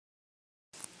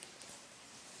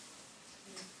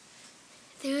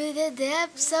Through the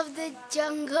depths of the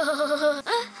jungle, a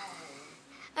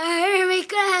hermit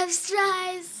crab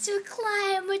tries to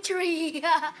climb a tree. Get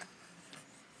it?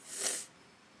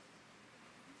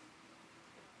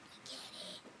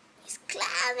 He's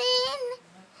climbing.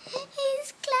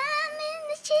 He's climbing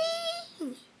the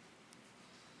tree.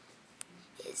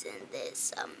 Isn't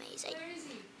this amazing? Where is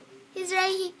he? He's right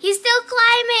here. He's still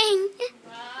climbing.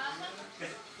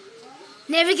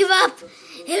 Never give up.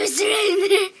 Never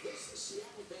surrender.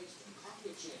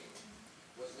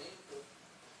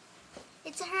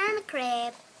 It's a hermit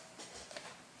crab.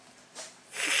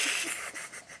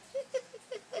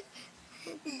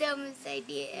 Dumbest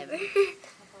idea ever.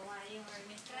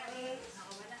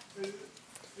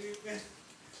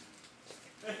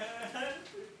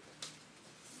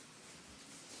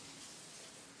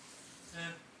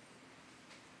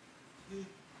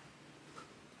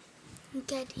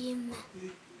 Look at him.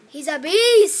 He's a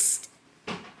beast.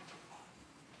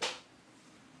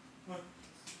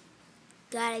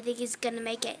 God, I think he's gonna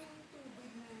make it.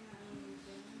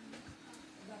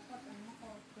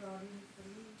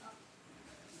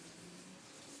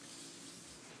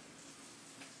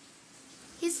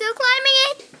 He's still climbing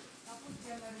it.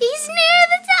 He's near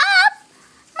the top.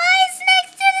 Mine's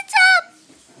next to the top.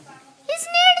 He's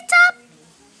near the top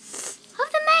of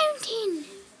the mountain.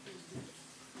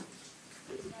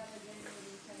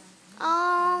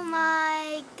 Oh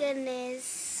my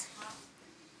goodness.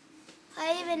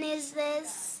 How even is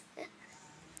this?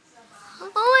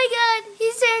 Oh my god,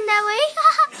 he's turned that way.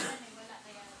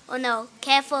 Oh no,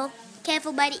 careful.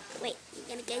 Careful, buddy. Wait, I'm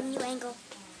gonna get a new angle.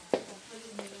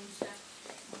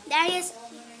 There he is.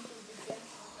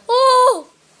 Oh!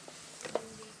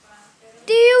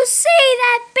 Do you see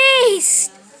that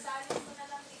beast?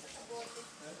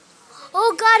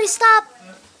 Oh god, he stopped.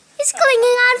 He's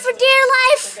clinging on for dear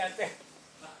life.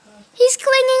 He's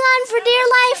clinging on for dear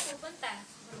life.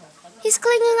 He's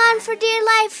clinging on for dear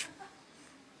life.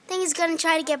 I think he's gonna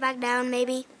try to get back down,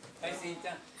 maybe.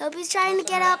 Hope he's trying to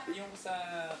get up. Guys,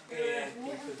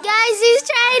 he's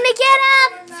trying to get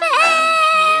up.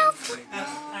 Help!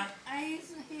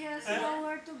 He has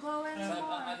nowhere to go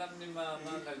anymore.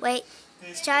 Wait,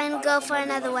 he's trying to go for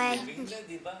another way.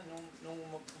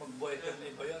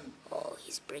 Oh,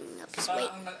 he's bringing up his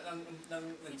weight.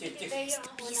 What's the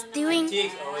beast doing?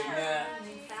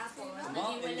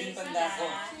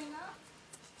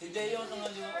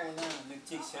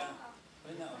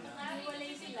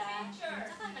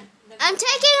 I'm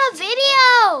taking a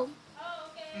video!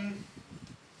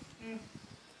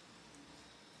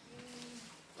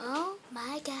 Oh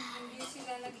my god.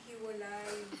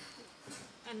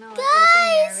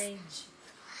 Guys!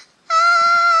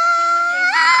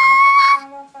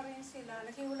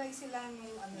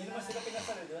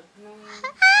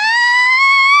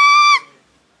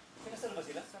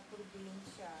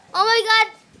 Oh my god!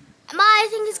 Ma, I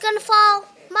think it's gonna fall.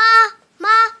 Ma!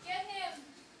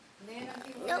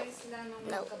 No.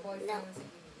 No. No.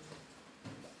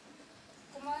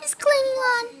 He's clinging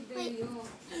on. Wait.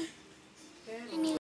 I knew